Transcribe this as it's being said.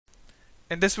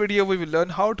In this video, we will learn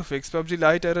how to fix PUBG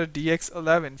Lite error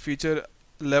DX11 feature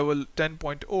level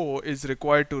 10.0 is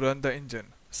required to run the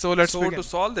engine. So let's begin. To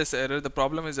solve this error, the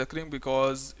problem is occurring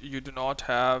because you do not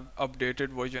have updated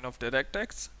version of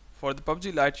DirectX. For the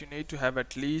PUBG Lite, you need to have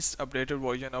at least updated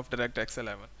version of DirectX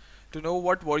 11. To know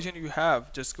what version you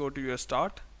have, just go to your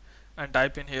start and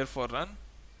type in here for run.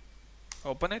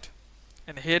 Open it,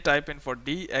 and here type in for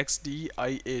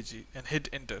DXDIAG and hit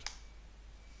enter.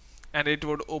 And it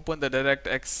would open the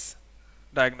DirectX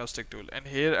diagnostic tool, and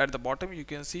here at the bottom you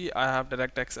can see I have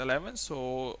DirectX 11,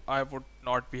 so I would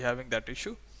not be having that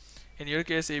issue. In your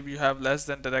case, if you have less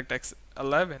than DirectX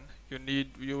 11,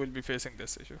 you will be facing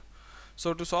this issue.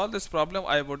 So to solve this problem,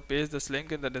 I would paste this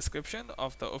link in the description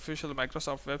of the official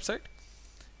Microsoft website,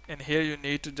 and here you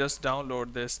need to just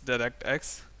download this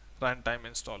DirectX runtime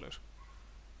installer.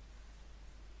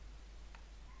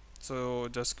 So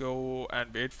just go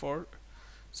and wait for.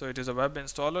 So it is a web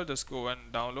installer, just go and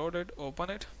download it, open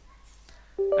it,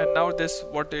 and now this,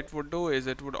 what it would do is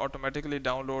it would automatically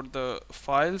download the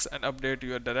files and update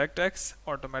your DirectX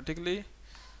automatically.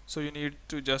 So you need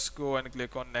to just go and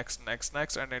click on next,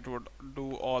 and it would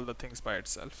do all the things by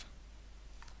itself.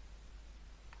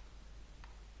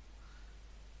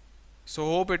 So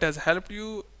hope it has helped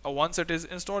you. Once it is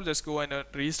installed, just go and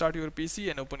restart your PC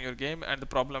and open your game, and the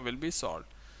problem will be solved.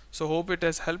 So hope it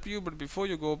has helped you, but before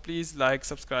you go, please like,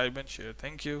 subscribe and share.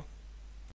 Thank you.